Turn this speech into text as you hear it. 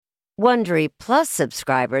Wondery Plus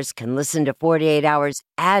subscribers can listen to 48 Hours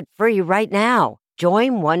ad-free right now.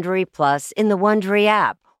 Join Wondery Plus in the Wondery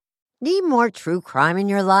app. Need more true crime in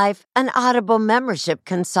your life? An Audible membership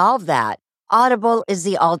can solve that. Audible is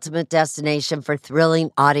the ultimate destination for thrilling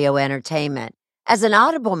audio entertainment. As an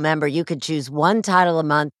Audible member, you could choose one title a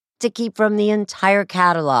month to keep from the entire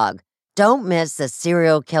catalog. Don't miss The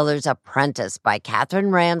Serial Killer's Apprentice by Katherine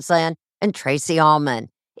Ramsland and Tracy Ullman.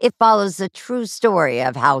 It follows the true story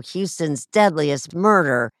of how Houston's deadliest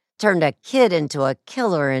murder turned a kid into a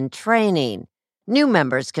killer in training. New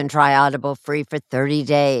members can try Audible free for 30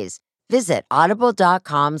 days. Visit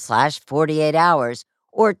audible.com/48 hours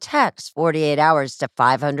or text 48 hours to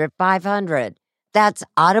 500-500. That's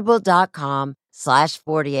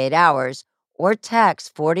audible.com/48 hours or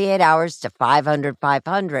text 48 hours to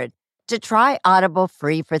 500-500 to try Audible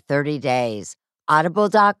free for 30 days.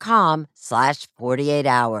 Audible.com/48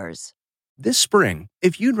 hours. This spring,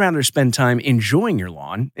 if you'd rather spend time enjoying your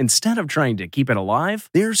lawn instead of trying to keep it alive,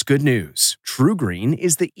 there's good news. True Green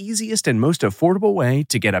is the easiest and most affordable way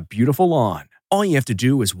to get a beautiful lawn. All you have to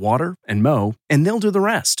do is water and mow, and they'll do the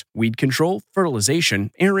rest. Weed control,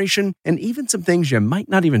 fertilization, aeration, and even some things you might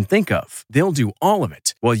not even think of. They'll do all of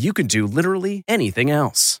it, while you can do literally anything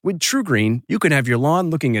else. With True Green, you can have your lawn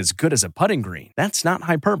looking as good as a putting green. That's not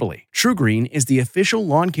hyperbole. True Green is the official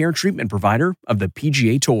lawn care treatment provider of the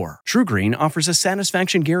PGA Tour. True Green offers a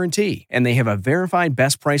satisfaction guarantee, and they have a verified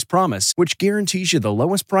best price promise, which guarantees you the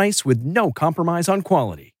lowest price with no compromise on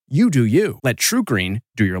quality. You do you. Let True Green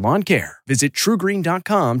do your lawn care. Visit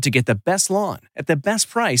TrueGreen.com to get the best lawn at the best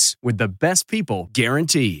price with the best people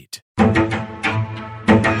guaranteed.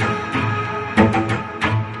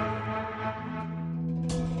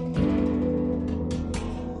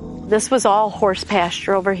 This was all horse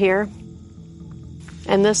pasture over here.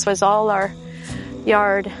 And this was all our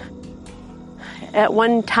yard. At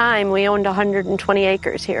one time, we owned 120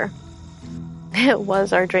 acres here. It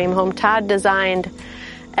was our dream home. Todd designed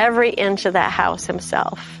every inch of that house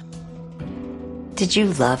himself. Did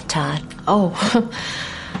you love Todd? Oh,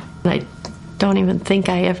 I don't even think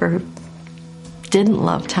I ever didn't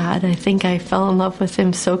love Todd. I think I fell in love with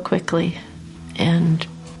him so quickly. And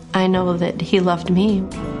I know that he loved me.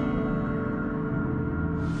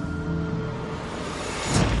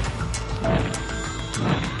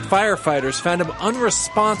 Firefighters found him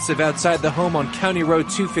unresponsive outside the home on County Road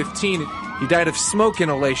 215. He died of smoke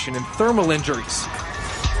inhalation and thermal injuries.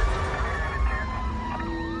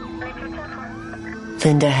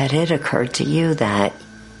 Linda, had it occurred to you that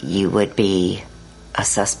you would be a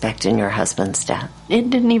suspect in your husband's death? It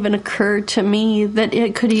didn't even occur to me that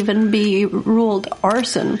it could even be ruled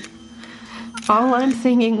arson. All I'm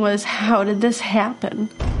thinking was, how did this happen?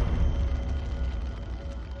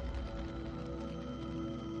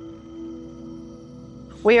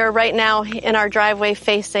 We are right now in our driveway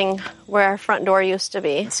facing where our front door used to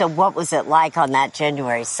be. So what was it like on that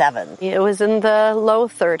January 7th? It was in the low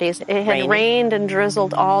 30s. It had rained and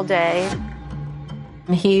drizzled all day.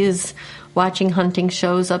 He's watching hunting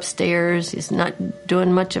shows upstairs. He's not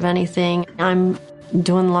doing much of anything. I'm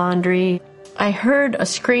doing laundry. I heard a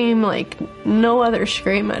scream like no other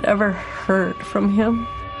scream I'd ever heard from him.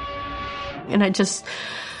 And I just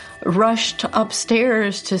rushed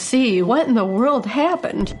upstairs to see what in the world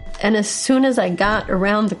happened. And as soon as I got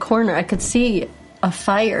around the corner, I could see a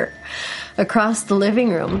fire across the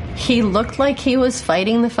living room. He looked like he was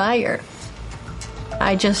fighting the fire.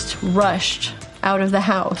 I just rushed out of the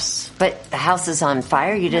house. But the house is on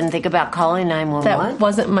fire? You didn't think about calling 911? That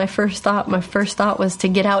wasn't my first thought. My first thought was to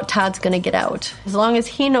get out. Todd's going to get out. As long as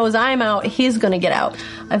he knows I'm out, he's going to get out.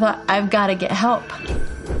 I thought, I've got to get help.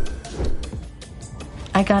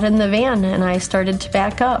 I got in the van and I started to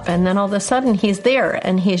back up, and then all of a sudden he's there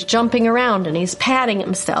and he's jumping around and he's patting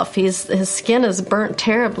himself. His skin is burnt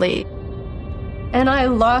terribly. And I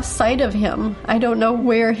lost sight of him. I don't know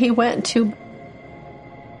where he went to.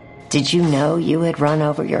 Did you know you had run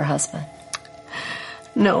over your husband?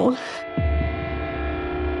 No.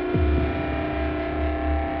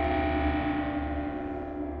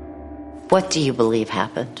 What do you believe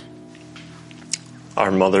happened?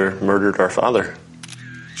 Our mother murdered our father.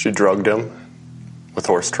 She drugged him with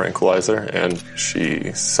horse tranquilizer, and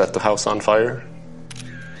she set the house on fire,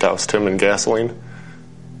 doused him in gasoline.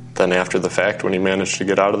 Then after the fact, when he managed to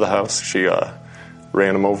get out of the house, she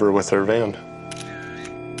ran him over with her van.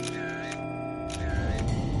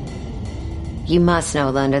 You must know,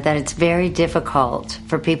 Linda, that it's very difficult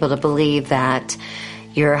for people to believe that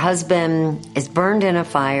your husband is burned in a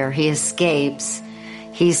fire, he escapes,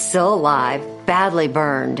 he's still alive, badly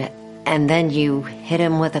burned, and then you hit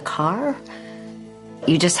him with a car?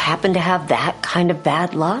 You just happen to have that kind of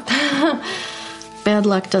bad luck? Bad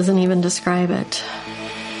luck doesn't even describe it.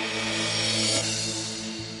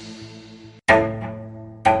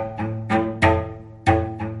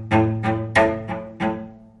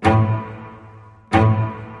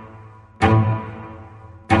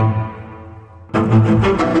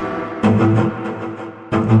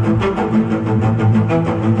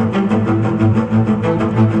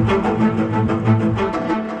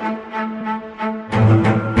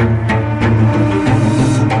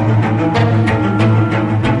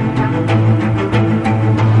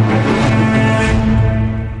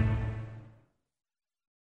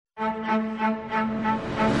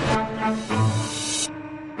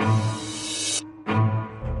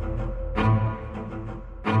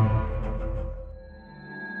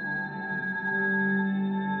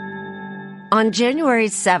 On January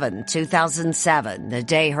 7, 2007, the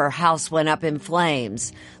day her house went up in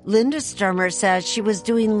flames, Linda Stermer says she was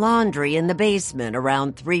doing laundry in the basement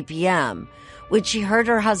around 3 p.m. when she heard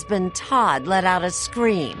her husband Todd let out a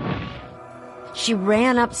scream. She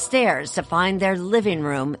ran upstairs to find their living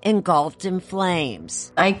room engulfed in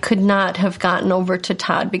flames. I could not have gotten over to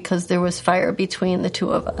Todd because there was fire between the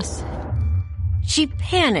two of us. She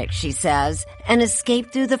panicked, she says, and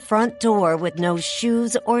escaped through the front door with no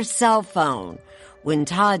shoes or cell phone. When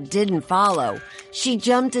Todd didn't follow, she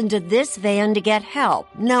jumped into this van to get help,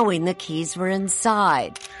 knowing the keys were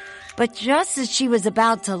inside. But just as she was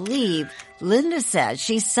about to leave, Linda says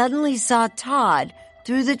she suddenly saw Todd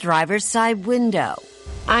through the driver's side window.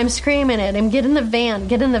 I'm screaming at him, get in the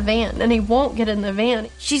van, and he won't get in the van.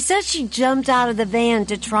 She says she jumped out of the van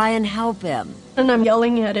to try and help him. And I'm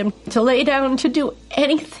yelling at him to lay down, to do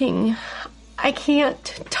anything. I can't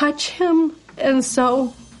touch him. And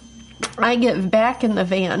so I get back in the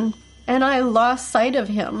van, and I lost sight of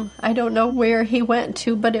him. I don't know where he went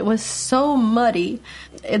to, but it was so muddy.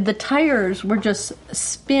 The tires were just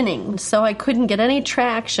spinning, so I couldn't get any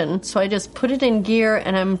traction. So I just put it in gear,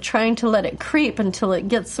 and I'm trying to let it creep until it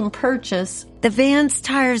gets some purchase. The van's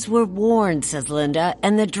tires were worn, says Linda,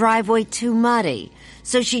 and the driveway too muddy.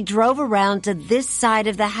 So she drove around to this side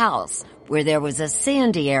of the house, where there was a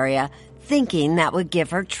sandy area, thinking that would give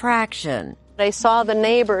her traction. I saw the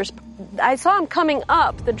neighbors. I saw them coming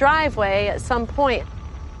up the driveway at some point.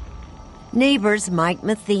 Neighbors Mike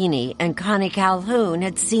Matheny and Connie Calhoun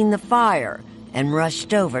had seen the fire and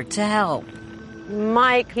rushed over to help.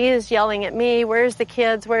 Mike, he is yelling at me, where's the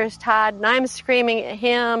kids, where's Todd? And I'm screaming at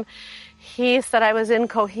him. He said I was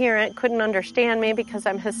incoherent, couldn't understand me because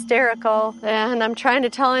I'm hysterical. And I'm trying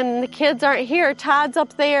to tell him the kids aren't here, Todd's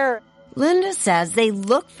up there. Linda says they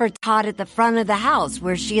looked for Todd at the front of the house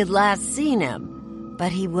where she had last seen him,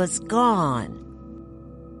 but he was gone.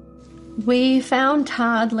 We found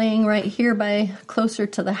Todd laying right here closer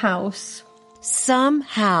to the house.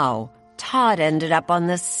 Somehow, Todd ended up on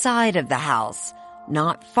the side of the house,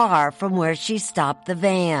 not far from where she stopped the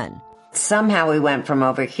van. Somehow he went from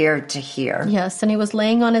over here to here. Yes, and he was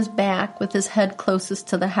laying on his back with his head closest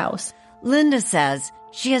to the house. Linda says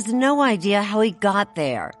she has no idea how he got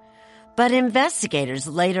there. But investigators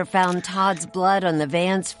later found Todd's blood on the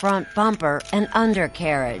van's front bumper and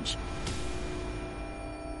undercarriage.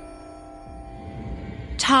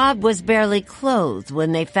 Todd was barely clothed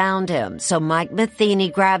when they found him, so Mike Matheny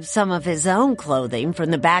grabbed some of his own clothing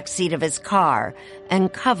from the back seat of his car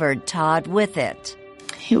and covered Todd with it.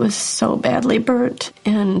 He was so badly burnt,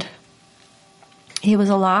 and he was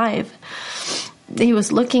alive. He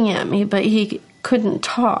was looking at me, but he couldn't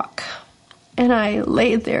talk. And I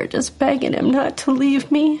laid there just begging him not to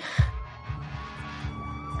leave me.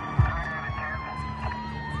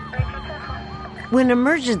 When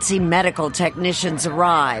emergency medical technicians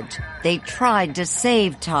arrived, they tried to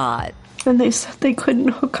save Todd. And they said they couldn't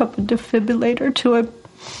hook up a defibrillator to him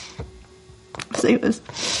because he was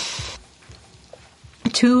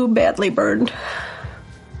too badly burned.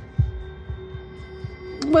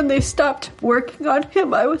 When they stopped working on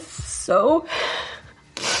him, I was so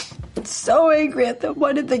angry at them.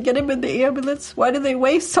 Why did they get him in the ambulance? Why did they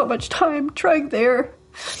waste so much time trying there?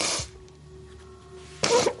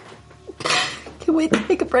 Can we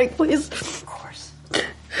take a break, please? Of course.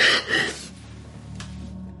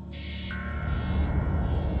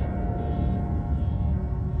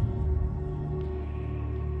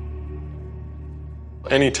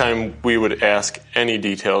 Anytime we would ask any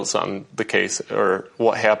details on the case or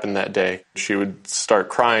what happened that day, she would start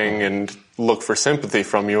crying and look for sympathy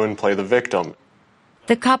from you and play the victim.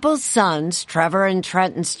 The couple's sons, Trevor and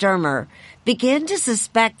Trenton Stermer, began to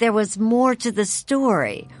suspect there was more to the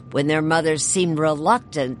story when their mothers seemed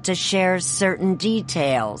reluctant to share certain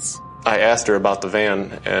details. I asked her about the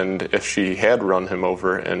van and if she had run him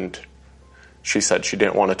over, and She said she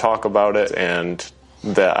didn't want to talk about it and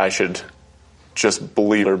that I should just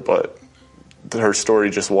believe her, but her story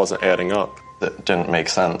just wasn't adding up. It didn't make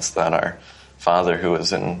sense that our father, who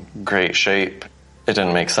was in great shape, it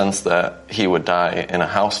didn't make sense that he would die in a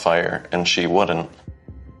house fire and she wouldn't.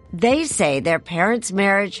 They say their parents'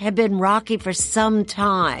 marriage had been rocky for some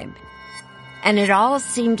time, and it all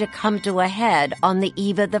seemed to come to a head on the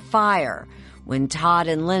eve of the fire when Todd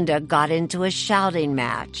and Linda got into a shouting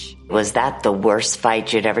match. Was that the worst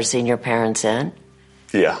fight you'd ever seen your parents in?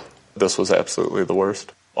 Yeah, this was absolutely the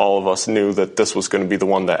worst. All of us knew that this was going to be the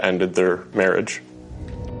one that ended their marriage.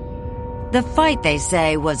 The fight, they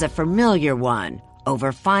say, was a familiar one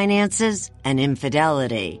over finances and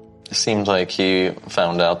infidelity. It seemed like he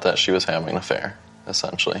found out that she was having an affair,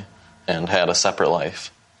 essentially, and had a separate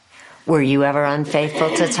life. Were you ever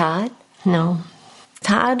unfaithful to Todd? No.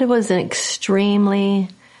 Todd was an extremely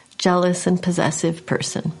jealous and possessive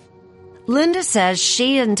person. Linda says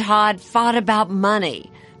she and Todd fought about money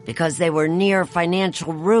because they were near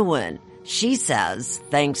financial ruin. She says,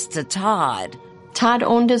 thanks to Todd. Todd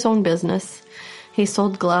owned his own business. He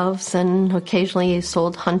sold gloves and occasionally he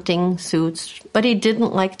sold hunting suits, but he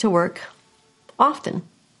didn't like to work often.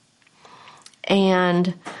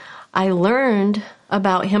 And I learned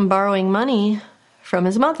about him borrowing money from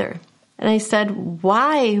his mother. And I said,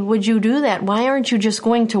 why would you do that? Why aren't you just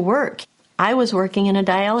going to work? I was working in a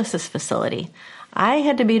dialysis facility. I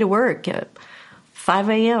had to be to work at 5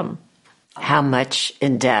 a.m. How much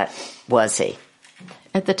in debt was he?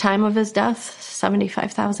 At the time of his death,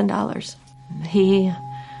 $75,000. He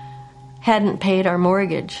hadn't paid our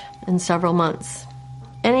mortgage in several months.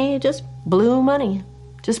 And he just blew money.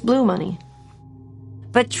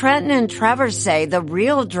 But Trenton and Trevor say the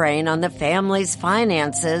real drain on the family's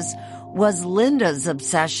finances was Linda's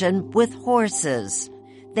obsession with horses.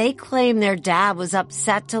 They claim their dad was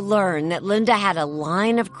upset to learn that Linda had a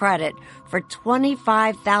line of credit for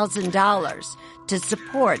 $25,000 to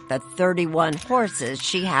support the 31 horses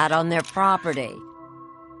she had on their property.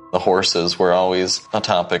 The horses were always a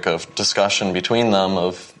topic of discussion between them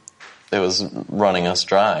of it was running us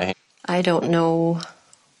dry. I don't know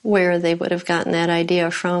where they would have gotten that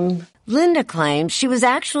idea from. Linda claims she was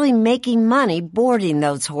actually making money boarding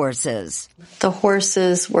those horses. The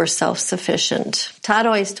horses were self-sufficient. Todd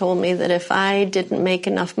always told me that if I didn't make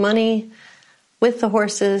enough money with the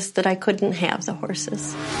horses, that I couldn't have the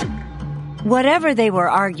horses. Whatever they were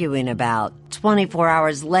arguing about, 24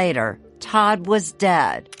 hours later, Todd was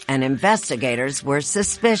dead, and investigators were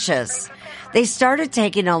suspicious. They started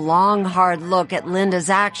taking a long, hard look at Linda's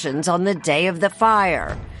actions on the day of the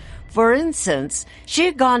fire. For instance, she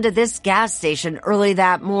had gone to this gas station early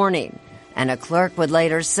that morning, and a clerk would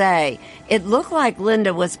later say it looked like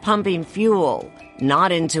Linda was pumping fuel,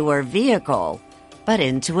 not into her vehicle, but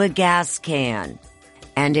into a gas can.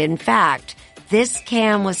 And in fact, this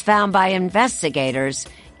can was found by investigators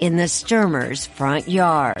in the Stermer's front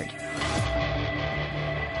yard.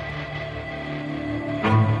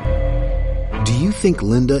 Do you think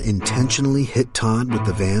Linda intentionally hit Todd with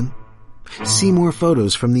the van? See more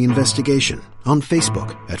photos from the investigation on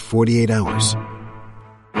Facebook at 48 Hours.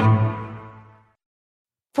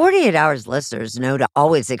 48 Hours listeners know to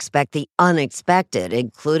always expect the unexpected,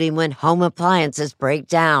 including when home appliances break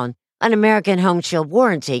down. An American Home Shield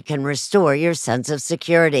warranty can restore your sense of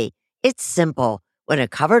security. It's simple. When a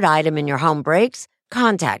covered item in your home breaks,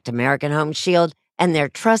 contact American Home Shield, and their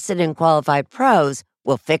trusted and qualified pros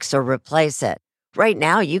will fix or replace it. Right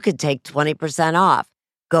now, you could take 20% off.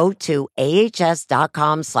 Go to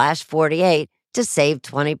ahs.com/48 to save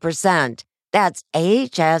 20%. That's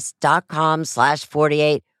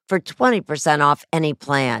ahs.com/48 for 20% off any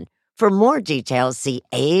plan. For more details, see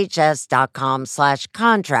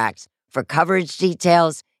ahs.com/contracts for coverage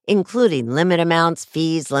details, including limit amounts,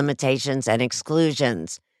 fees, limitations, and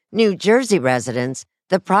exclusions. New Jersey residents,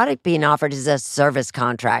 the product being offered is a service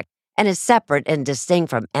contract and is separate and distinct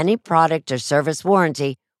from any product or service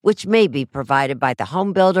warranty which may be provided by the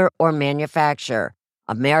home builder or manufacturer.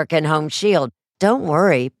 American Home Shield. Don't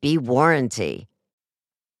worry, be warranty.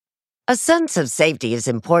 A sense of safety is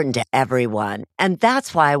important to everyone, and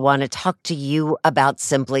that's why I want to talk to you about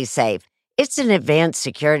Simply Safe. It's an advanced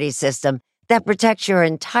security system that protects your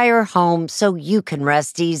entire home so you can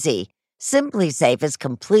rest easy. Simply Safe is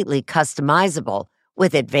completely customizable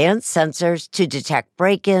with advanced sensors to detect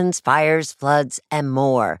break-ins, fires, floods, and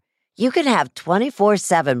more. You can have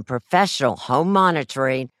 24/7 professional home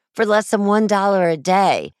monitoring for less than $1 a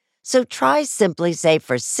day. So try Simply Safe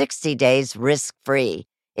for 60 days risk-free.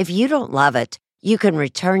 If you don't love it, you can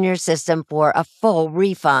return your system for a full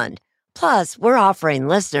refund. Plus, we're offering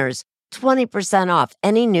listeners 20% off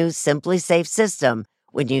any new Simply Safe system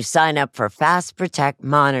when you sign up for Fast Protect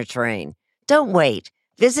monitoring. Don't wait.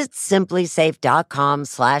 Visit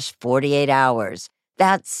simplysafe.com/48 hours.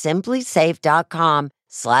 That's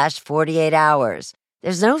simplysafe.com/48 hours.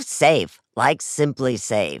 There's no safe like Simply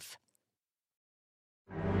Safe.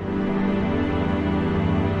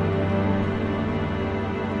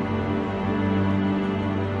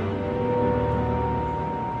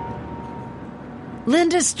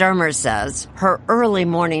 Linda Stermer says her early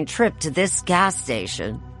morning trip to this gas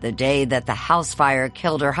station, the day that the house fire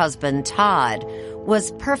killed her husband Todd,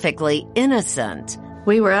 was perfectly innocent.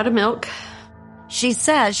 We were out of milk. She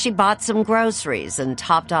says she bought some groceries and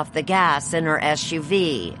topped off the gas in her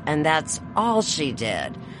SUV, and that's all she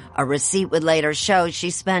did. A receipt would later show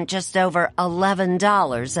she spent just over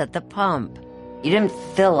 $11 at the pump. You didn't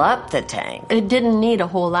fill up the tank. It didn't need a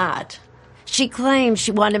whole lot. She claimed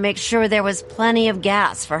she wanted to make sure there was plenty of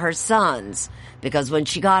gas for her sons, because when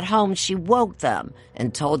she got home, she woke them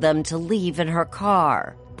and told them to leave in her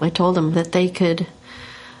car. I told them that they could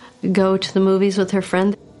go to the movies with her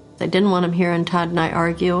friend. I didn't want them hearing Todd and I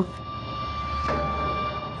argue.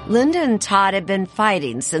 Linda and Todd had been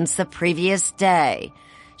fighting since the previous day.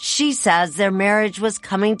 She says their marriage was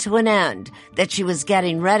coming to an end, that she was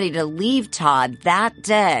getting ready to leave Todd that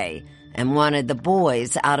day, and wanted the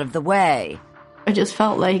boys out of the way. I just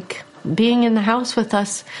felt like being in the house with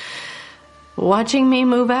us, watching me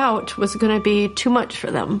move out, was going to be too much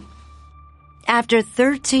for them. After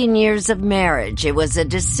 13 years of marriage, it was a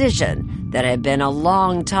decision that had been a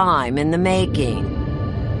long time in the making.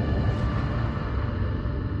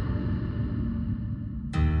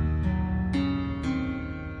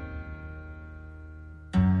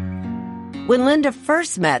 When Linda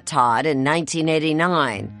first met Todd in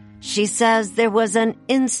 1989, she says there was an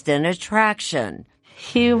instant attraction.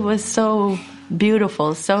 He was so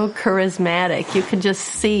beautiful, so charismatic. You could just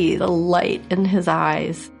see the light in his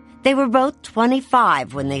eyes. They were both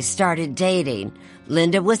 25 when they started dating.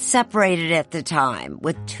 Linda was separated at the time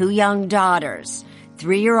with 2 young daughters,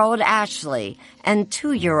 3-year-old Ashley and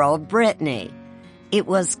 2-year-old Brittany. It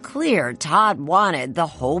was clear Todd wanted the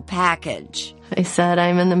whole package. I said,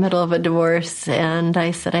 I'm in the middle of a divorce, and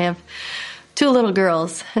I said, I have 2 little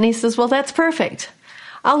girls. And he says, well, that's perfect.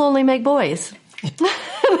 I'll only make boys.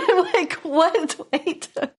 I'm like, what? Wait.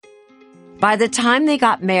 By the time they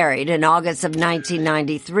got married in August of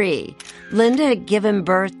 1993, Linda had given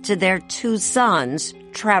birth to their 2 sons,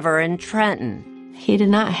 Trevor and Trenton. He did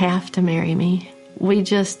not have to marry me. We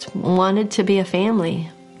just wanted to be a family.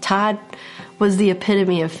 Todd was the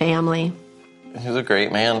epitome of family. He was a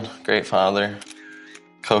great man, great father.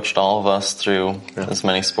 Coached all of us through as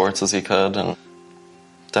many sports as he could, and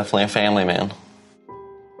definitely a family man.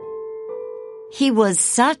 He was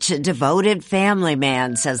such a devoted family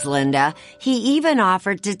man, says Linda. He even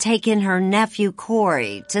offered to take in her nephew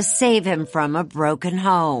Corey to save him from a broken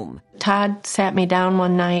home. Todd sat me down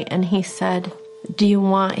one night and he said, do you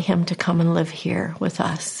want him to come and live here with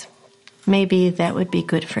us? Maybe that would be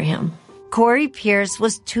good for him. Corey Pierce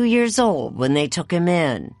was 2 years old when they took him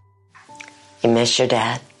in. You miss your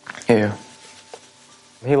dad? Yeah.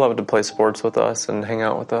 He loved to play sports with us and hang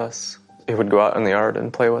out with us. He would go out in the yard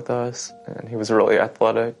and play with us, and he was really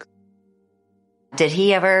athletic. Did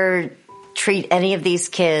he ever treat any of these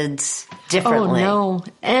kids differently? Oh, no.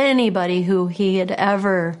 Anybody who he had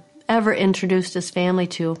ever introduced his family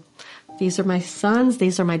to. These are my sons,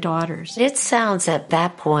 these are my daughters. It sounds at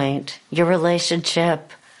that point your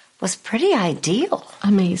relationship was pretty ideal.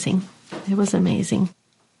 Amazing. It was amazing.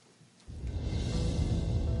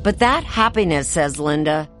 But that happiness, says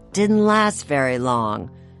Linda, didn't last very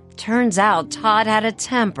long. Turns out Todd had a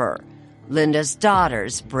temper. Linda's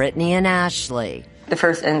daughters, Brittany and Ashley. The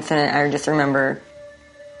first incident, I just remember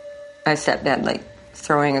my stepdad,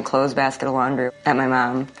 throwing a clothes basket of laundry at my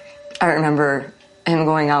mom. I remember him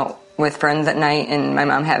going out with friends at night and my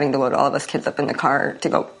mom having to load all of us kids up in the car to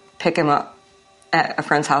go pick him up at a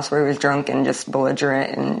friend's house where he was drunk and just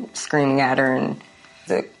belligerent and screaming at her. And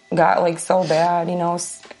it got so bad,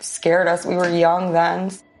 scared us. We were young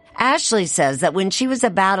then. Ashley says that when she was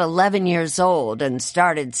about 11 years old and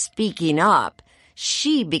started speaking up,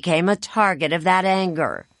 she became a target of that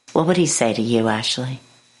anger. What would he say to you, Ashley?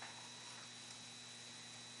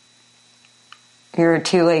 You're a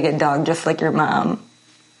 2-legged dog just like your mom.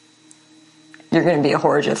 You're going to be a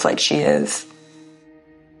whore just like she is.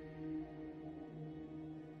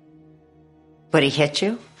 Would he hit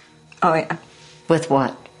you? Oh, yeah. With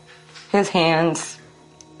what? His hands,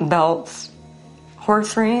 belts,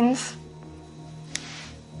 horse reins,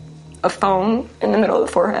 a phone in the middle of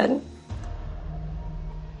the forehead.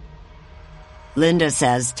 Linda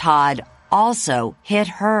says Todd also hit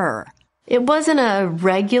her. It wasn't a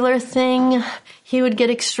regular thing. He would get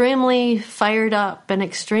extremely fired up and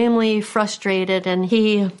extremely frustrated, and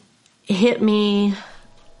he hit me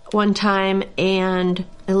one time and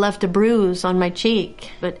it left a bruise on my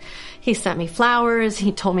cheek. But he sent me flowers,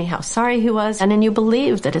 he told me how sorry he was, and then you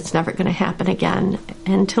believe that it's never going to happen again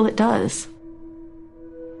until it does.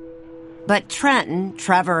 But Trenton,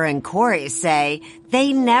 Trevor, and Corey say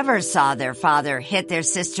they never saw their father hit their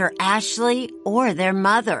sister Ashley or their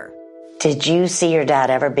mother. Did you see your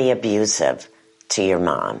dad ever be abusive to your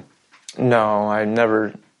mom? No, I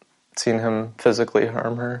never seen him physically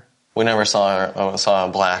harm her. We never saw a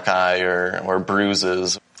black eye or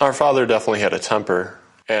bruises. Our father definitely had a temper,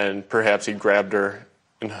 and perhaps he grabbed her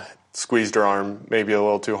and squeezed her arm maybe a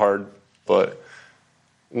little too hard, but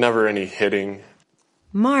never any hitting.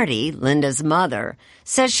 Marty, Linda's mother,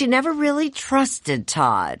 says she never really trusted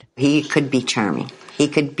Todd. He could be charming. He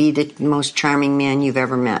could be the most charming man you've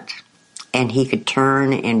ever met. And he could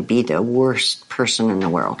turn and be the worst person in the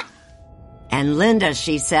world. And Linda,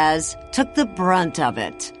 she says, took the brunt of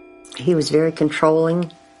it. He was very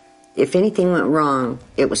controlling. If anything went wrong,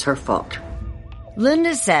 it was her fault.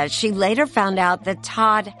 Linda says she later found out that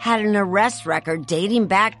Todd had an arrest record dating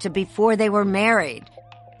back to before they were married.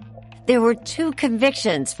 There were 2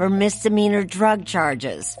 convictions for misdemeanor drug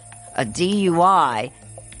charges, a DUI,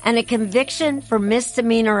 and a conviction for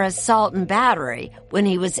misdemeanor assault and battery when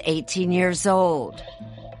he was 18 years old.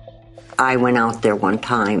 I went out there one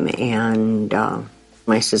time, and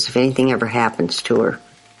I says, if anything ever happens to her,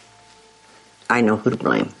 I know who to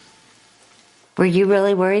blame. Were you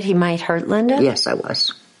really worried he might hurt Linda? Yes, I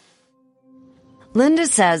was. Linda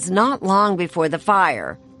says not long before the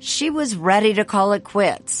fire, she was ready to call it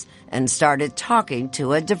quits and started talking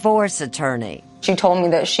to a divorce attorney. She told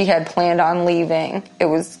me that she had planned on leaving. It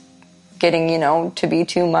was getting, to be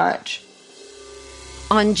too much.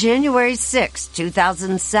 On January 6,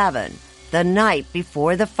 2007, the night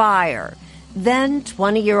before the fire, then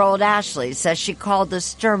 20-year-old Ashley says she called the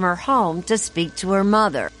Stermer home to speak to her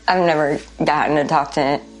mother. I've never gotten to talk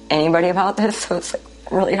to anybody about this, so it's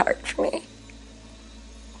really hard for me.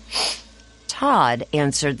 Todd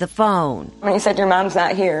answered the phone. When he said, your mom's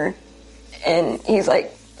not here, and he's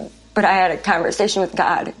like, but I had a conversation with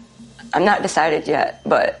God. I'm not decided yet,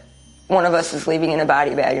 but one of us is leaving in a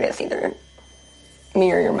body bag, and it's either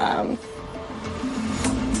me or your mom.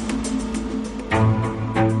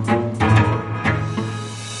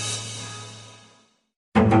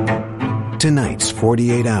 Tonight's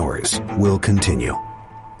 48 Hours will continue.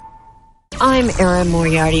 I'm Erin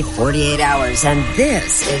Moriarty, 48 Hours, and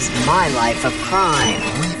this is My Life of Crime.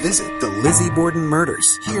 Revisit the Lizzie Borden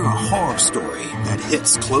murders. Hear a horror story that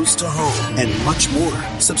hits close to home, and much more.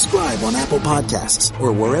 Subscribe on Apple Podcasts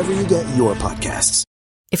or wherever you get your podcasts.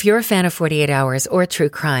 If you're a fan of 48 Hours or true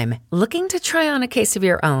crime, looking to try on a case of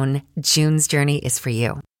your own, June's Journey is for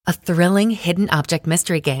you. A thrilling hidden object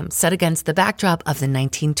mystery game set against the backdrop of the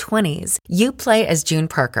 1920s. You play as June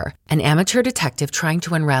Parker, an amateur detective trying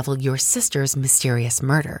to unravel your sister's mysterious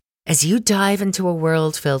murder. As you dive into a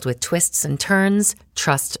world filled with twists and turns,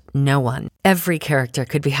 trust no one. Every character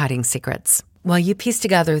could be hiding secrets. While you piece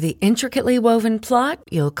together the intricately woven plot,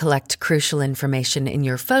 you'll collect crucial information in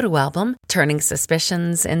your photo album, turning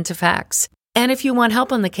suspicions into facts. And if you want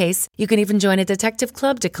help on the case, you can even join a detective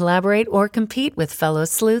club to collaborate or compete with fellow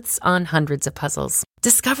sleuths on hundreds of puzzles.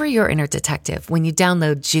 Discover your inner detective when you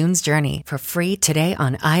download June's Journey for free today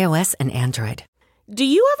on iOS and Android. Do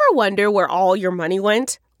you ever wonder where all your money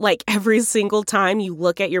went? Like every single time you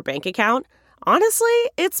look at your bank account? Honestly,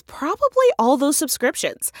 it's probably all those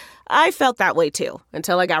subscriptions. I felt that way too,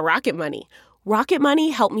 until I got Rocket Money. Rocket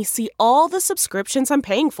Money helped me see all the subscriptions I'm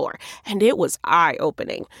paying for, and it was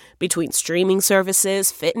eye-opening. Between streaming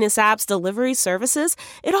services, fitness apps, delivery services,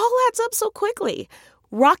 it all adds up so quickly.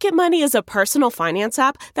 Rocket Money is a personal finance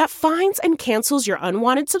app that finds and cancels your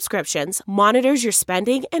unwanted subscriptions, monitors your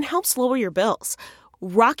spending, and helps lower your bills.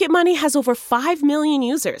 Rocket Money has over 5 million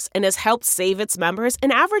users and has helped save its members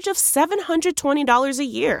an average of $720 a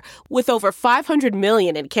year, with over 500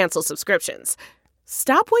 million in canceled subscriptions.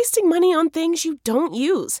 Stop wasting money on things you don't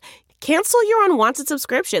use. Cancel your unwanted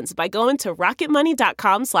subscriptions by going to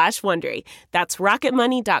rocketmoney.com/Wondery. That's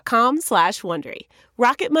rocketmoney.com/Wondery.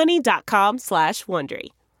 rocketmoney.com/Wondery.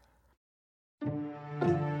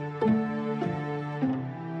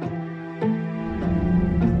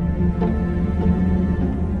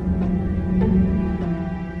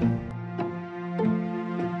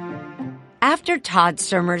 After Todd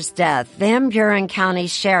Stermer's death, Van Buren County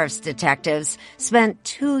Sheriff's detectives spent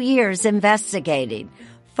 2 years investigating.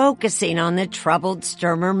 focusing on the troubled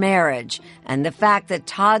Stermer marriage and the fact that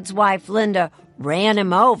Todd's wife, Linda, ran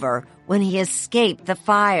him over when he escaped the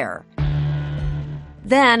fire.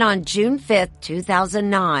 Then, on June 5,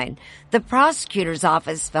 2009, the prosecutor's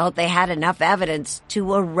office felt they had enough evidence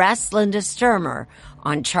to arrest Linda Stermer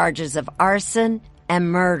on charges of arson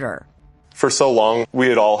and murder. For so long, we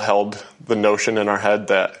had all held the notion in our head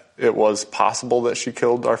that it was possible that she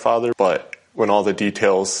killed our father, but when all the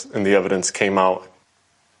details and the evidence came out,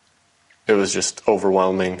 it was just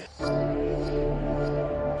overwhelming.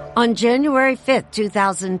 On January 5,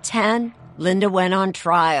 2010, Linda went on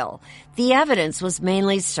trial. The evidence was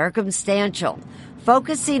mainly circumstantial,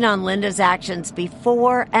 focusing on Linda's actions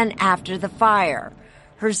before and after the fire.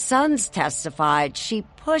 Her sons testified she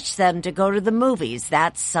pushed them to go to the movies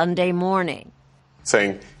that Sunday morning.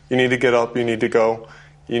 Saying, you need to get up, you need to go,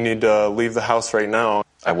 you need to leave the house right now.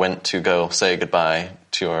 I went to go say goodbye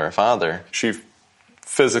to our father. She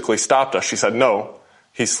physically stopped us. She said, no,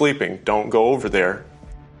 he's sleeping, don't go over there.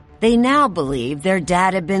 They now believe their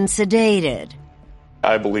dad had been sedated.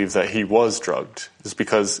 I believe that he was drugged. It's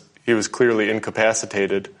because he was clearly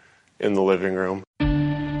incapacitated in the living room.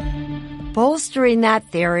 Bolstering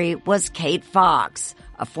that theory was Kate Fox,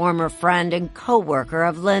 a former friend and co-worker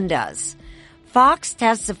of Linda's. Fox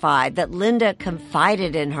testified that Linda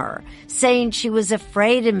confided in her, saying she was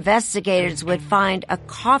afraid investigators would find a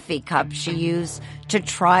coffee cup she used to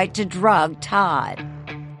try to drug Todd.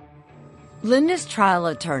 Linda's trial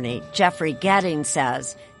attorney, Jeffrey Getting,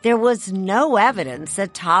 says there was no evidence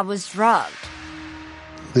that Todd was drugged.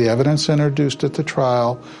 The evidence introduced at the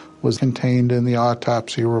trial was contained in the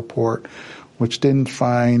autopsy report, which didn't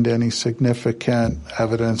find any significant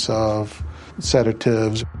evidence of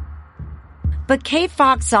sedatives. But Kate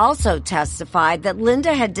Fox also testified that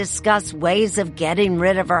Linda had discussed ways of getting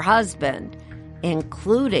rid of her husband,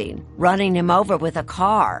 including running him over with a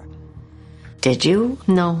car. Did you?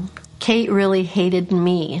 No. Kate really hated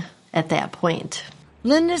me at that point.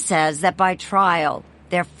 Linda says that by trial,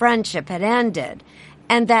 their friendship had ended,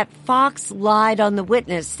 and that Fox lied on the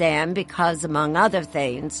witness stand because, among other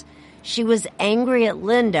things, she was angry at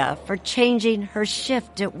Linda for changing her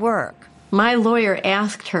shift at work. My lawyer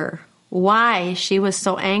asked her why she was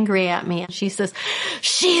so angry at me. She says,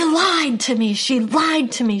 she lied to me. She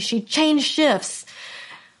lied to me. She changed shifts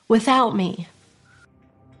without me.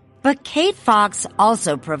 But Kate Fox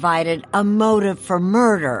also provided a motive for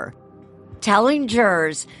murder, telling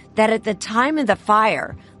jurors that at the time of the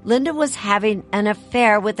fire, Linda was having an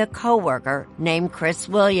affair with a coworker named Chris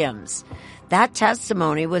Williams. That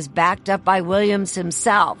testimony was backed up by Williams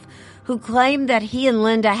himself, who claimed that he and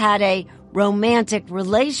Linda had a romantic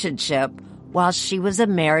relationship while she was a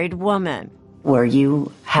married woman. Were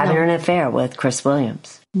you having an affair with Chris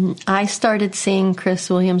Williams? I started seeing Chris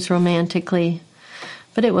Williams romantically,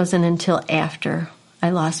 but it wasn't until after I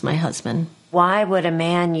lost my husband. Why would a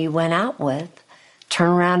man you went out with turn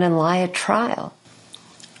around and lie at trial?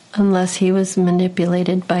 Unless he was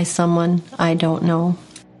manipulated by someone I don't know.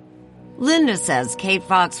 Linda says Kate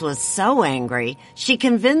Fox was so angry, she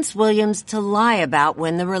convinced Williams to lie about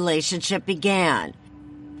when the relationship began.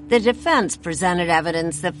 The defense presented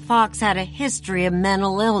evidence that Fox had a history of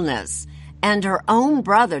mental illness, and her own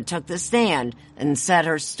brother took the stand and said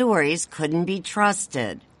her stories couldn't be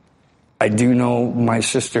trusted. I do know my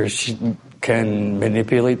sister, she can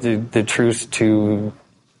manipulate the truth to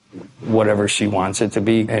whatever she wants it to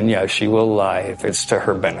be. And yeah, she will lie if it's to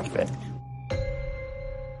her benefit.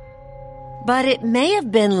 But it may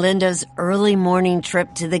have been Linda's early morning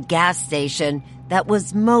trip to the gas station that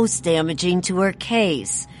was most damaging to her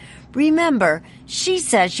case. Remember, she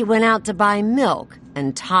said she went out to buy milk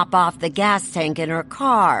and top off the gas tank in her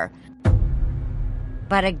car.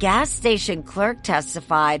 But a gas station clerk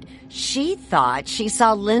testified she thought she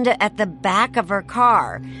saw Linda at the back of her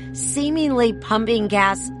car, seemingly pumping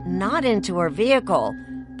gas not into her vehicle,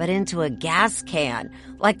 but into a gas can,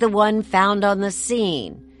 like the one found on the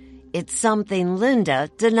scene. It's something Linda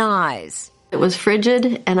denies. It was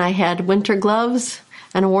frigid, and I had winter gloves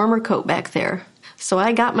and a warmer coat back there. So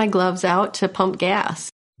I got my gloves out to pump gas.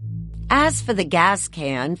 As for the gas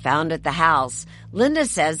can found at the house, Linda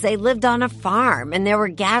says they lived on a farm and there were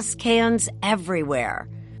gas cans everywhere.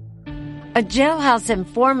 A jailhouse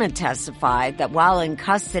informant testified that while in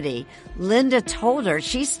custody, Linda told her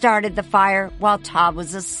she started the fire while Todd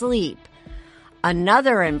was asleep.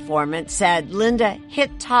 Another informant said Linda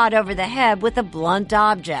hit Todd over the head with a blunt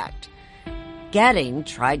object. Getting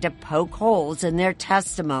tried to poke holes in their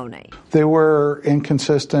testimony. They were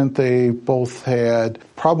inconsistent. They both had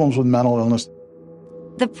problems with mental illness.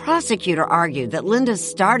 The prosecutor argued that Linda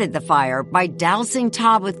started the fire by dousing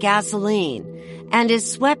Todd with gasoline, and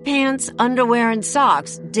his sweatpants, underwear, and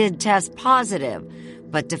socks did test positive.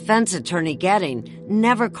 But defense attorney Getting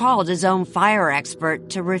never called his own fire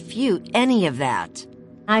expert to refute any of that.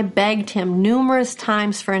 I begged him numerous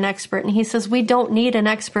times for an expert, and he says, "We don't need an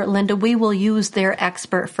expert, Linda. We will use their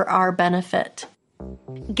expert for our benefit."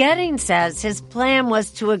 Getting says his plan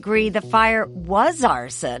was to agree the fire was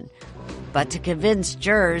arson, but to convince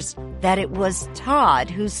jurors that it was Todd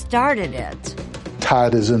who started it.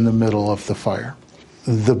 Todd is in the middle of the fire.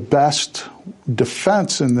 The best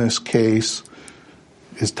defense in this case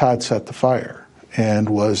is Todd set the fire and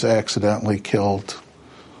was accidentally killed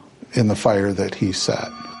in the fire that he set.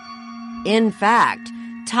 In fact,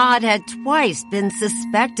 Todd had twice been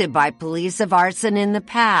suspected by police of arson in the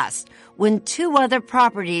past, when 2 other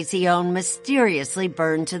properties he owned mysteriously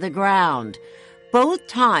burned to the ground. Both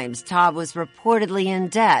times, Todd was reportedly in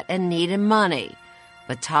debt and needed money.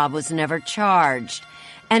 But Todd was never charged.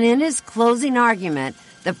 And in his closing argument,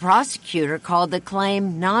 the prosecutor called the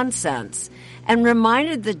claim nonsense and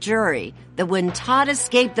reminded the jury that when Todd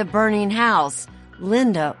escaped the burning house,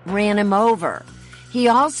 Linda ran him over. He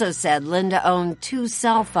also said Linda owned 2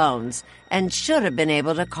 cell phones and should have been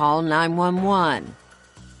able to call 911.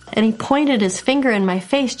 And he pointed his finger in my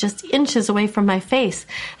face, just inches away from my face,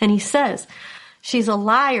 and he says, "She's a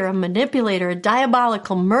liar, a manipulator, a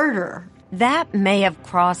diabolical murderer." That may have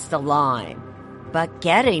crossed the line, but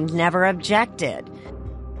Getting never objected.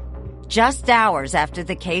 Just hours after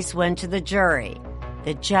the case went to the jury,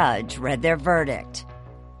 the judge read their verdict.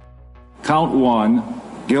 Count 1,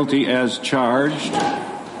 guilty as charged.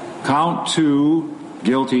 Count 2,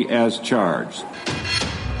 guilty as charged.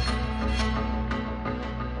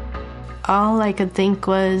 All I could think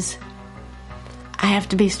was, I have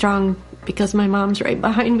to be strong because my mom's right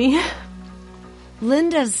behind me.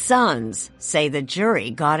 Linda's sons say the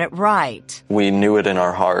jury got it right. We knew it in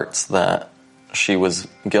our hearts that she was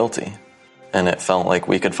guilty, and it felt like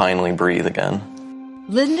we could finally breathe again.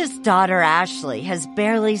 Linda's daughter, Ashley, has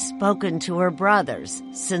barely spoken to her brothers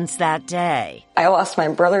since that day. I lost my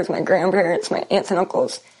brothers, my grandparents, my aunts and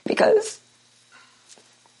uncles because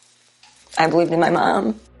I believed in my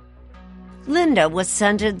mom. Linda was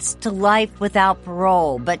sentenced to life without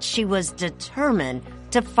parole, but she was determined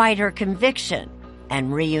to fight her conviction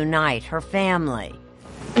and reunite her family.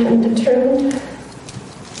 I'm determined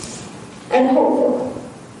and hopeful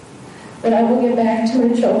that I will get back to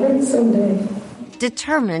my children someday.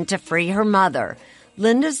 Determined to free her mother,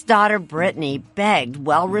 Linda's daughter Brittany begged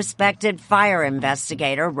well-respected fire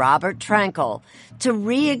investigator Robert Trankel to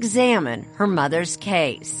re-examine her mother's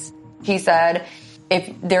case. He said, if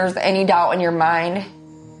there's any doubt in your mind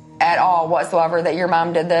at all whatsoever that your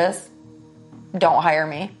mom did this, don't hire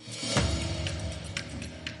me.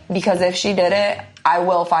 Because if she did it, I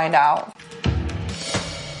will find out.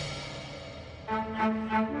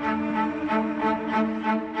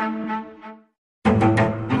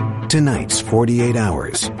 Tonight's 48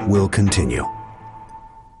 Hours will continue.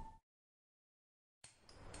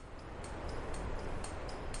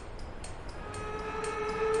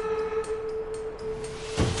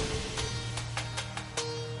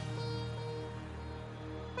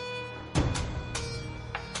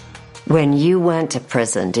 When you went to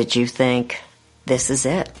prison, did you think, this is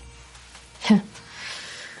it?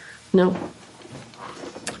 No.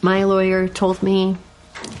 My lawyer told me,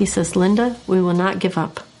 he says, Linda, we will not give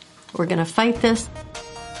up. We're going to fight this.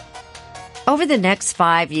 Over the next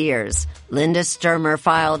 5 years, Linda Stermer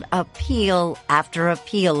filed appeal after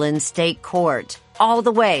appeal in state court, all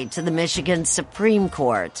the way to the Michigan Supreme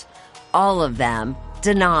Court. All of them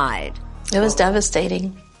denied. It was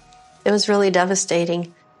devastating. It was really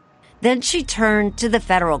devastating. Then she turned to the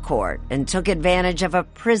federal court and took advantage of a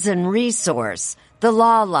prison resource, the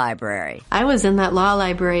law library. I was in that law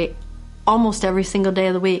library almost every single day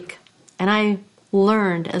of the week, and I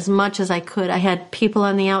learned as much as I could. I had people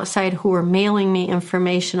on the outside who were mailing me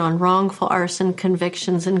information on wrongful arson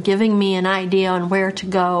convictions and giving me an idea on where to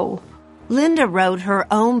go. Linda wrote her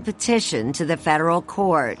own petition to the federal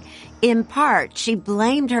court. In part, she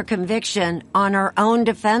blamed her conviction on her own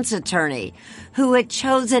defense attorney, who had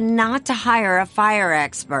chosen not to hire a fire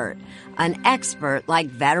expert, an expert like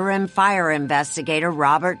veteran fire investigator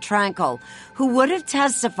Robert Trankel, who would have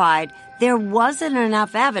testified there wasn't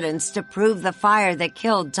enough evidence to prove the fire that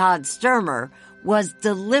killed Todd Stermer was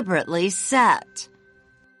deliberately set.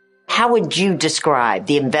 How would you describe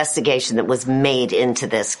the investigation that was made into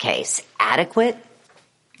this case? Adequate?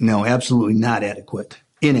 No, absolutely not adequate.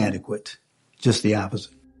 Inadequate. Just the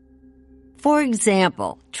opposite. For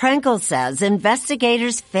example, Trenkle says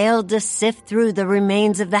investigators failed to sift through the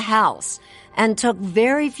remains of the house and took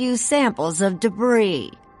very few samples of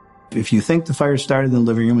debris. If you think the fire started in the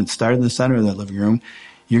living room and started in the center of that living room,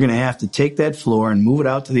 you're going to have to take that floor and move it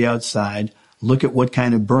out to the outside, look at what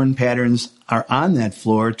kind of burn patterns are on that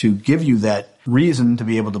floor to give you that reason to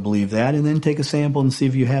be able to believe that, and then take a sample and see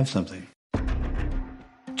if you have something.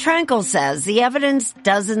 Trenkle says the evidence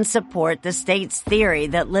doesn't support the state's theory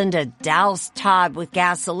that Linda doused Todd with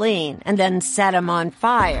gasoline and then set him on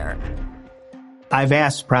fire. I've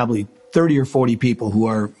asked probably 30 or 40 people who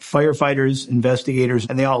are firefighters, investigators,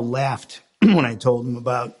 and they all laughed when I told them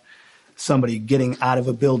about somebody getting out of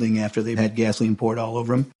a building after they've had gasoline poured all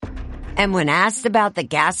over them. And when asked about the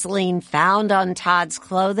gasoline found on Todd's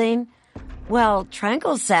clothing, well,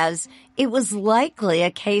 Trenkle says it was likely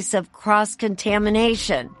a case of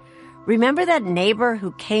cross-contamination. Remember that neighbor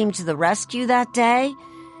who came to the rescue that day?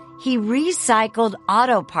 He recycled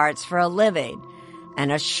auto parts for a living,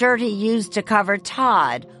 and a shirt he used to cover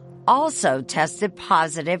Todd also tested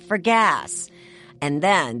positive for gas. And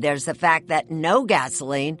then there's the fact that no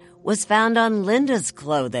gasoline was found on Linda's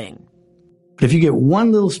clothing. But if you get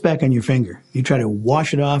one little speck on your finger, you try to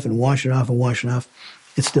wash it off and wash it off and wash it off,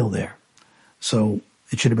 it's still there. So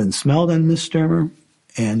it should have been smelled on Miss Stermer,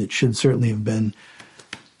 and it should certainly have been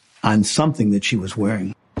on something that she was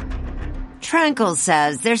wearing. Trenkle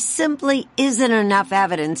says there simply isn't enough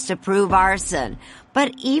evidence to prove arson.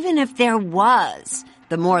 But even if there was,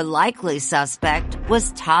 the more likely suspect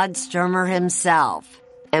was Todd Stermer himself.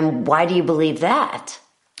 And why do you believe that?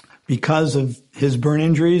 Because of his burn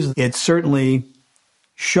injuries, it certainly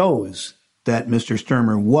shows that Mr.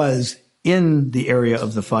 Stermer was in the area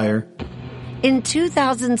of the fire. In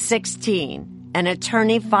 2016, an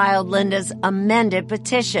attorney filed Linda's amended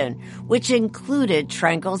petition, which included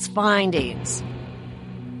Trenkle's findings.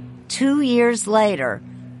 2 years later,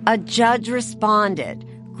 a judge responded,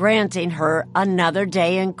 granting her another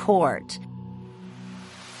day in court.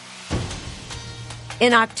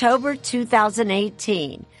 In October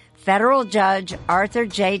 2018, federal judge Arthur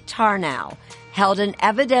J. Tarnow held an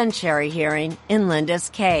evidentiary hearing in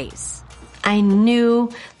Linda's case. I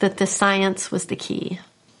knew that the science was the key.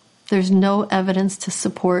 There's no evidence to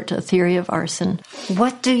support a theory of arson.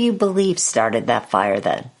 What do you believe started that fire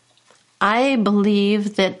then? I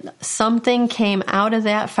believe that something came out of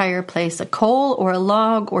that fireplace, a coal or a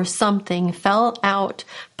log or something fell out,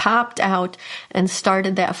 popped out, and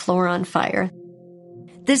started that floor on fire.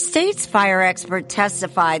 The state's fire expert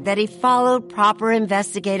testified that he followed proper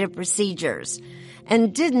investigative procedures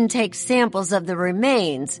and didn't take samples of the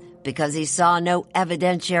remains because he saw no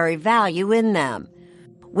evidentiary value in them.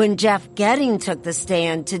 When Jeff Getting took the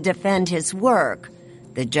stand to defend his work,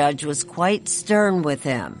 the judge was quite stern with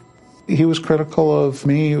him. He was critical of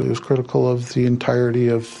me. He was critical of the entirety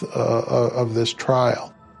of this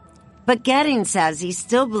trial. But Getting says he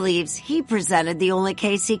still believes he presented the only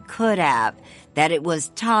case he could have, that it was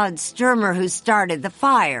Todd Stermer who started the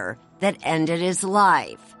fire that ended his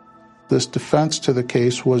life. This defense to the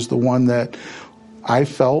case was the one that I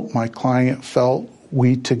felt, my client felt,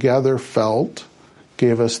 we together felt,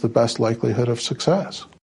 gave us the best likelihood of success.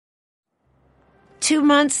 2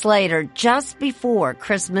 months later, just before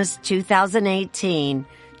Christmas 2018,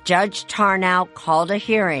 Judge Tarnow called a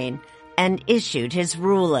hearing and issued his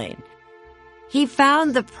ruling. He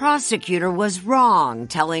found the prosecutor was wrong,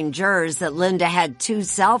 telling jurors that Linda had 2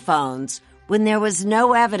 cell phones when there was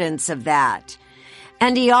no evidence of that.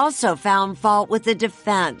 And he also found fault with the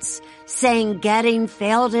defense, saying Getting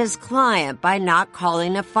failed his client by not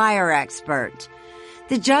calling a fire expert.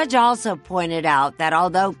 The judge also pointed out that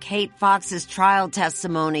although Kate Fox's trial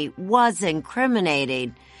testimony was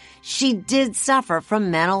incriminating, she did suffer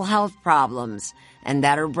from mental health problems, and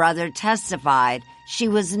that her brother testified she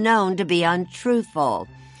was known to be untruthful.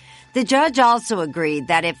 The judge also agreed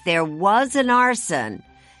that if there was an arson,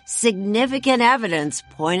 significant evidence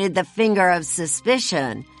pointed the finger of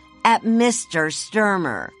suspicion at Mr.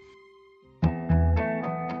 Stermer.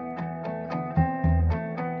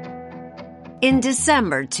 In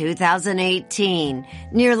December 2018,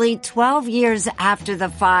 nearly 12 years after the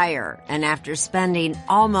fire and after spending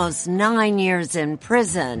almost 9 years in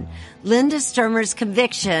prison, Linda Stermer's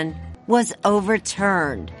conviction was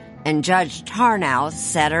overturned and Judge Tarnow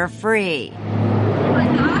set her free. Oh my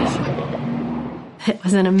gosh. It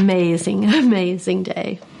was an amazing, amazing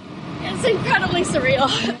day. It's incredibly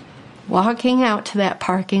surreal. Walking out to that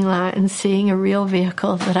parking lot and seeing a real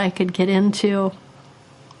vehicle that I could get into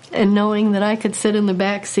and knowing that I could sit in the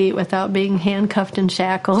back seat without being handcuffed and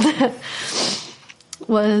shackled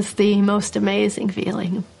was the most amazing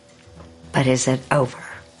feeling. But is it over?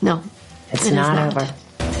 No, It's not over.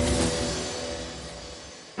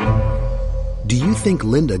 Do you think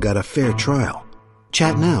Linda got a fair trial?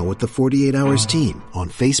 Chat now with the 48 Hours team on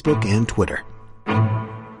Facebook and Twitter.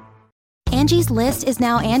 Angie's List is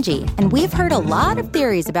now Angie, and we've heard a lot of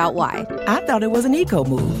theories about why. I thought it was an eco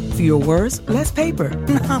move. Fewer words, less paper.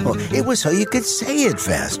 No, it was so you could say it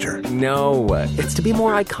faster. No, it's to be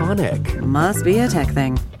more iconic. Must be a tech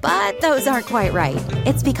thing. But those aren't quite right.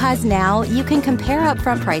 It's because now you can compare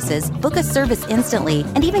upfront prices, book a service instantly,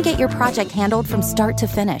 and even get your project handled from start to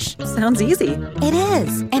finish. Sounds easy. It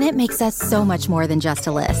is, and it makes us so much more than just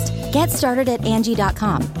a list. Get started at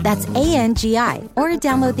Angie.com. That's ANGI, or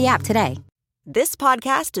download the app today. This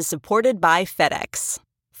podcast is supported by FedEx.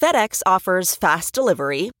 FedEx offers fast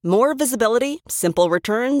delivery, more visibility, simple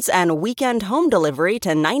returns, and weekend home delivery to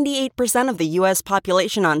 98% of the U.S.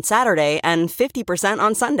 population on Saturday and 50%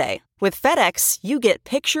 on Sunday. With FedEx, you get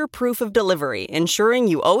picture proof of delivery, ensuring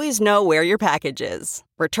you always know where your package is.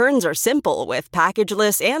 Returns are simple with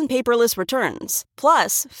packageless and paperless returns.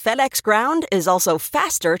 Plus, FedEx Ground is also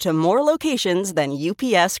faster to more locations than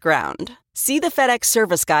UPS Ground. See the FedEx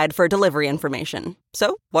service guide for delivery information.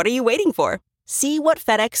 So, what are you waiting for? See what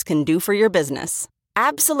FedEx can do for your business.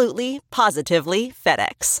 Absolutely, positively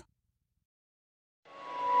FedEx.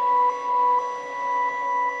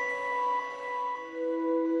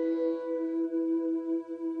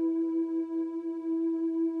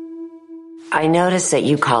 I noticed that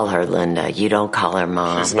you call her Linda. You don't call her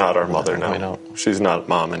Mom. She's not our mother now. No. She's not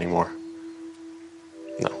Mom anymore.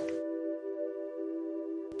 No.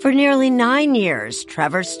 For nearly 9 years,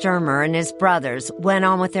 Trevor Stermer and his brothers went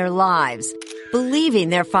on with their lives, believing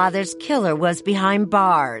their father's killer was behind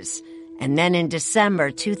bars. And then in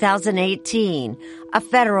December 2018, a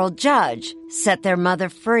federal judge set their mother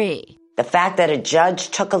free. The fact that a judge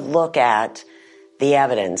took a look at the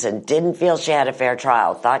evidence and didn't feel she had a fair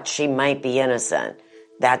trial, thought she might be innocent,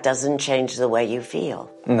 that doesn't change the way you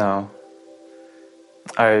feel. No.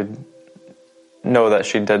 I know that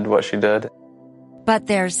she did what she did. But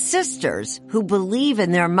their sisters, who believe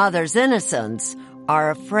in their mother's innocence,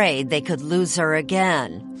 are afraid they could lose her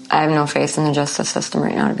again. I have no faith in the justice system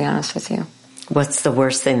right now, to be honest with you. What's the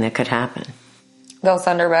worst thing that could happen? They'll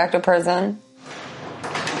send her back to prison.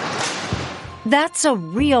 That's a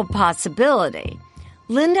real possibility.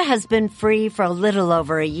 Linda has been free for a little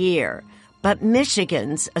over a year, but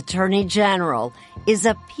Michigan's Attorney General is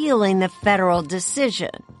appealing the federal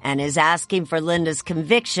decision and is asking for Linda's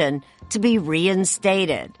conviction to be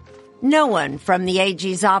reinstated. No one from the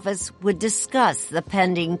AG's office would discuss the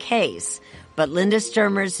pending case, but Linda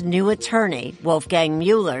Stermer's new attorney, Wolfgang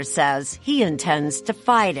Mueller, says he intends to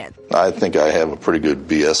fight it. I think I have a pretty good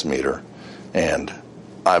BS meter, and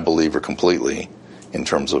I believe her completely in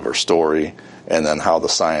terms of her story and then how the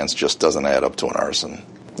science just doesn't add up to an arson.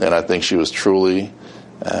 And I think she was truly,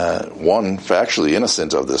 one, factually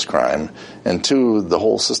innocent of this crime, and two, the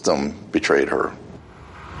whole system betrayed her.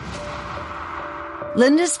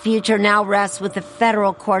 Linda's future now rests with the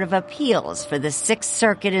Federal Court of Appeals for the Sixth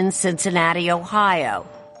Circuit in Cincinnati, Ohio.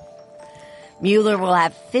 Mueller will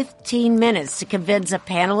have 15 minutes to convince a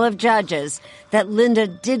panel of judges that Linda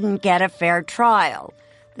didn't get a fair trial.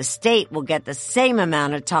 The state will get the same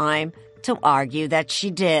amount of time to argue that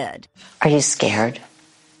she did. Are you scared?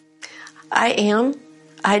 I am.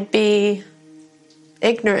 I'd be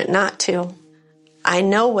ignorant not to. I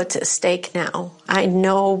know what's at stake now. I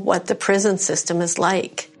know what the prison system is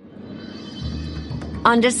like.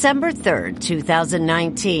 On December 3rd,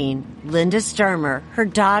 2019, Linda Stermer, her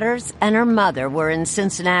daughters, and her mother were in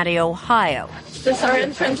Cincinnati, Ohio. Is this our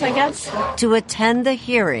entrance, I guess? To attend the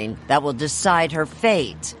hearing that will decide her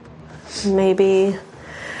fate. Maybe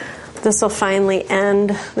this will finally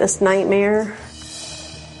end this nightmare.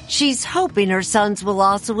 She's hoping her sons will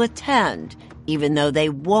also attend, even though they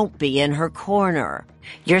won't be in her corner.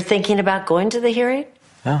 You're thinking about going to the hearing?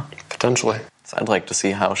 Yeah. Potentially. So I'd like to see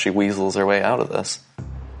how she weasels her way out of this.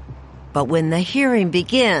 But when the hearing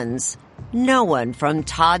begins, no one from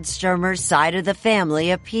Todd Stermer's side of the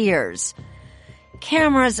family appears.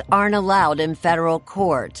 Cameras aren't allowed in federal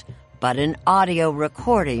court, but an audio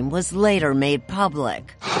recording was later made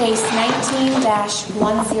public. Case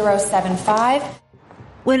 19-1075.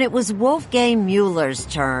 When it was Wolfgang Mueller's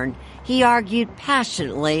turn, he argued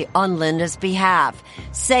passionately on Linda's behalf,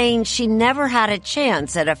 saying she never had a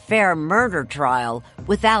chance at a fair murder trial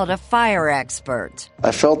without a fire expert.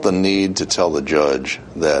 I felt the need to tell the judge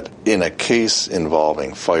that in a case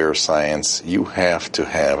involving fire science, you have to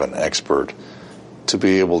have an expert to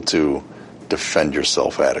be able to defend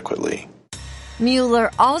yourself adequately.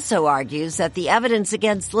 Mueller also argues that the evidence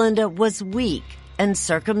against Linda was weak and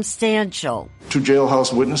circumstantial. 2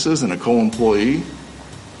 jailhouse witnesses and a co-employee.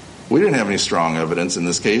 We didn't have any strong evidence in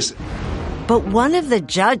this case. But one of the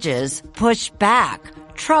judges pushed back,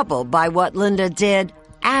 troubled by what Linda did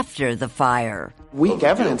after the fire. Weak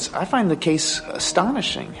evidence? I find the case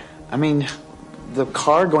astonishing. I mean, the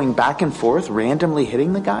car going back and forth, randomly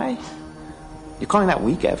hitting the guy? You're calling that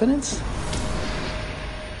weak evidence?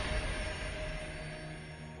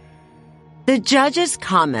 The judge's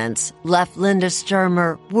comments left Linda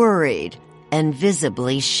Stermer worried and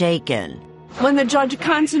visibly shaken. When the judge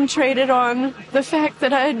concentrated on the fact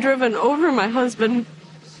that I had driven over my husband,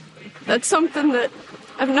 that's something that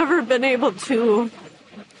I've never been able to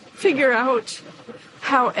figure out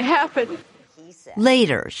how it happened.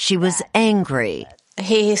 Later, she was angry.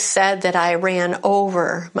 He said that I ran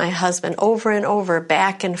over my husband over and over,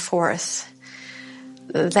 back and forth.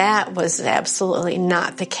 That was absolutely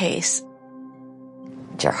not the case.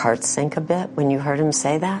 Did your heart sink a bit when you heard him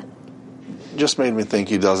say that? Just made me think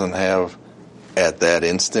he doesn't have, at that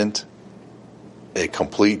instant, a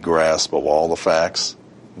complete grasp of all the facts.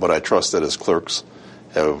 But I trust that his clerks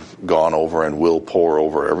have gone over and will pore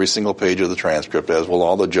over every single page of the transcript, as will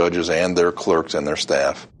all the judges and their clerks and their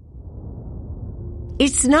staff.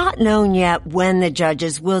 It's not known yet when the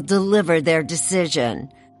judges will deliver their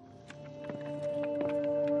decision.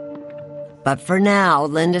 But for now,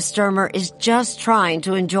 Linda Stermer is just trying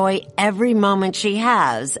to enjoy every moment she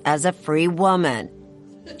has as a free woman.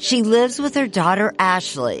 She lives with her daughter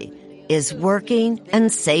Ashley, is working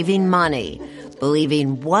and saving money,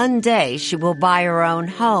 believing one day she will buy her own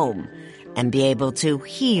home and be able to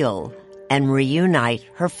heal and reunite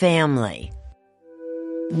her family.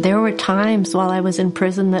 There were times while I was in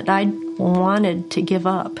prison that I wanted to give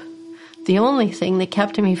up. The only thing that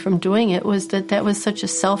kept me from doing it was that was such a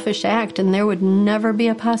selfish act, and there would never be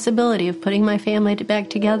a possibility of putting my family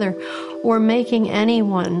back together or making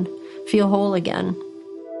anyone feel whole again.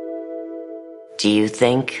 Do you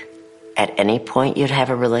think at any point you'd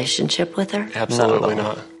have a relationship with her? Absolutely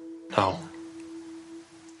not. No.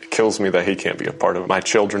 It kills me that he can't be a part of my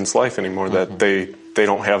children's life anymore, that they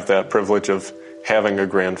don't have that privilege of having a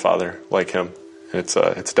grandfather like him. It's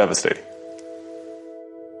devastating.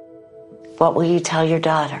 What will you tell your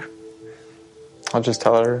daughter? I'll just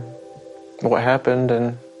tell her what happened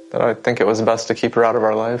and that I think it was best to keep her out of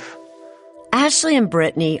our life. Ashley and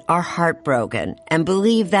Brittany are heartbroken and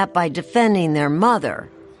believe that by defending their mother,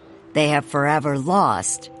 they have forever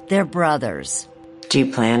lost their brothers. Do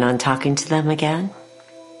you plan on talking to them again?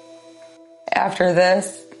 After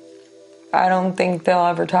this, I don't think they'll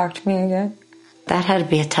ever talk to me again. That had to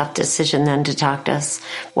be a tough decision then to talk to us.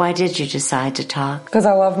 Why did you decide to talk? Because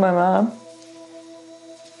I love my mom.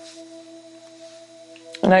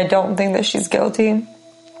 And I don't think that she's guilty.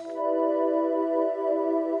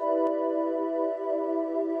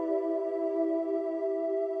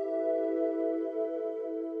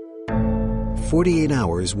 "48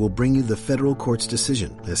 Hours will bring you the federal court's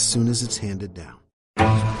decision as soon as it's handed down."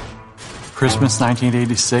 Christmas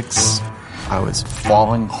 1986, I was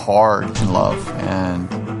falling hard in love, and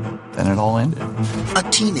then it all ended. A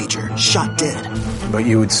teenager shot dead. But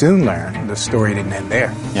you would soon learn the story didn't end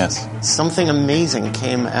there. Yes. Something amazing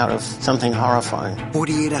came out of something horrifying.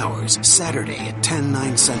 48 Hours, Saturday at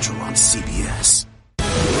 10/9 Central on CBS.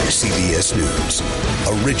 CBS News.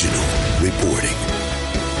 Original reporting.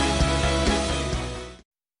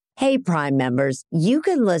 Hey, Prime members, you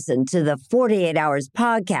can listen to the 48 Hours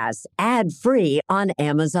podcast ad-free on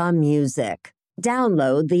Amazon Music.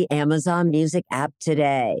 Download the Amazon Music app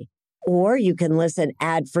today. Or you can listen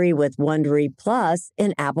ad-free with Wondery Plus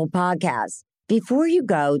in Apple Podcasts. Before you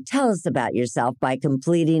go, tell us about yourself by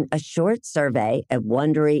completing a short survey at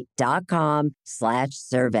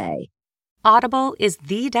Wondery.com/survey. Audible is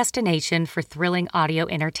the destination for thrilling audio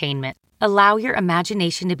entertainment. Allow your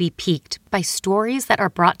imagination to be piqued by stories that are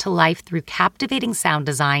brought to life through captivating sound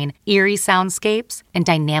design, eerie soundscapes, and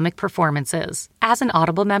dynamic performances. As an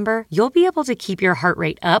Audible member, you'll be able to keep your heart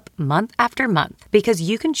rate up month after month because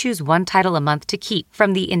you can choose one title a month to keep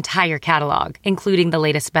from the entire catalog, including the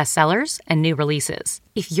latest bestsellers and new releases.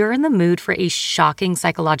 If you're in the mood for a shocking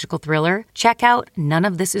psychological thriller, check out None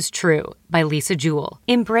of This Is True by Lisa Jewell.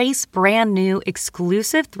 Embrace brand new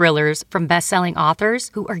exclusive thrillers from best-selling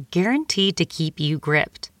authors who are guaranteed to keep you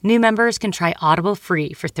gripped. New members can try Audible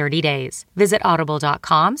free for 30 days. Visit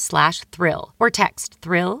audible.com/thrill or text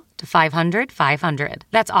thrill to 500-500.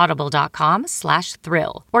 That's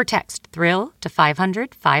audible.com/thrill or text thrill to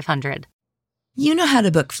 500-500. You know how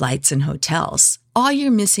to book flights and hotels. All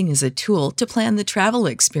you're missing is a tool to plan the travel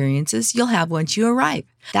experiences you'll have once you arrive.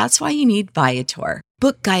 That's why you need Viator.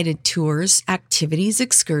 Book guided tours, activities,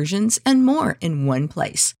 excursions, and more in one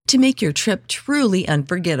place to make your trip truly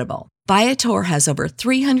unforgettable. Viator has over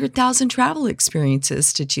 300,000 travel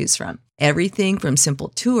experiences to choose from. Everything from simple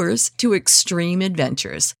tours to extreme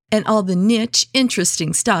adventures and all the niche,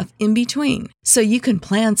 interesting stuff in between. So you can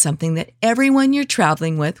plan something that everyone you're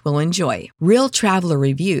traveling with will enjoy. Real traveler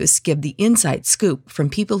reviews give the inside scoop from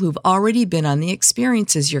people who've already been on the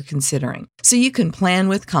experiences you're considering. So you can plan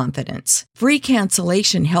with confidence. Free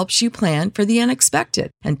cancellation helps you plan for the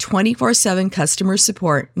unexpected. And 24/7 customer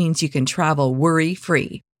support means you can travel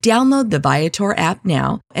worry-free. Download the Viator app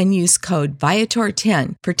now and use code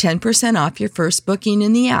Viator10 for 10% off your first booking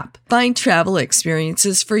in the app. Find travel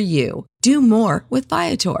experiences for you. Do more with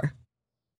Viator.